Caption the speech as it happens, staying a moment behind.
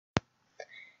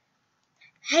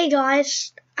Hey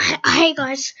guys, hey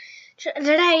guys.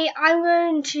 Today I'm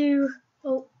going to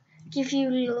give you a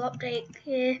little update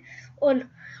here on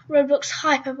Roblox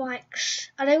hyperbikes.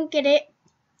 I don't get it,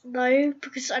 no,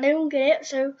 because I don't get it.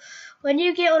 So when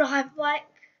you get on a hyperbike,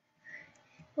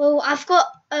 I've got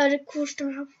the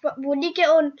custom. But when you get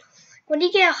a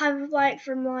hyperbike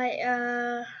from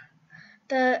the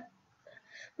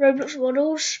Roblox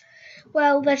models,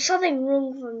 there's something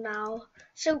wrong with them now.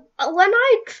 So when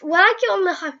I get on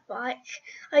the hyperbike,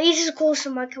 I use a course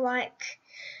on my bike,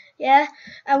 yeah.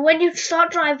 And when you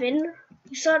start driving,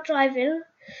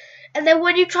 and then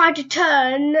when you try to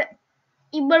turn,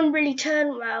 you won't really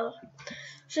turn well.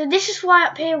 So this is why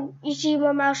up here you see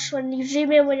my mouse when you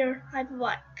zoom in when you're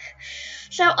hyperbike.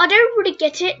 So I don't really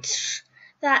get it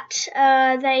that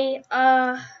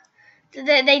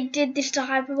they did this to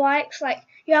hyperbikes. Like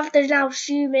you have to now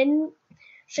zoom in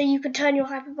so you can turn your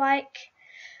hyperbike.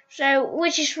 So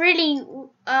which is really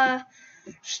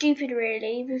stupid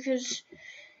really, because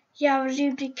you have a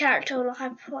zoomed in character on a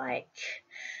hyperbike.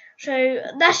 So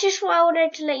that's just what I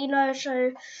wanted to let you know.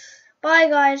 So bye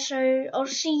guys, so I'll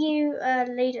see you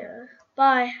later.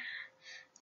 Bye.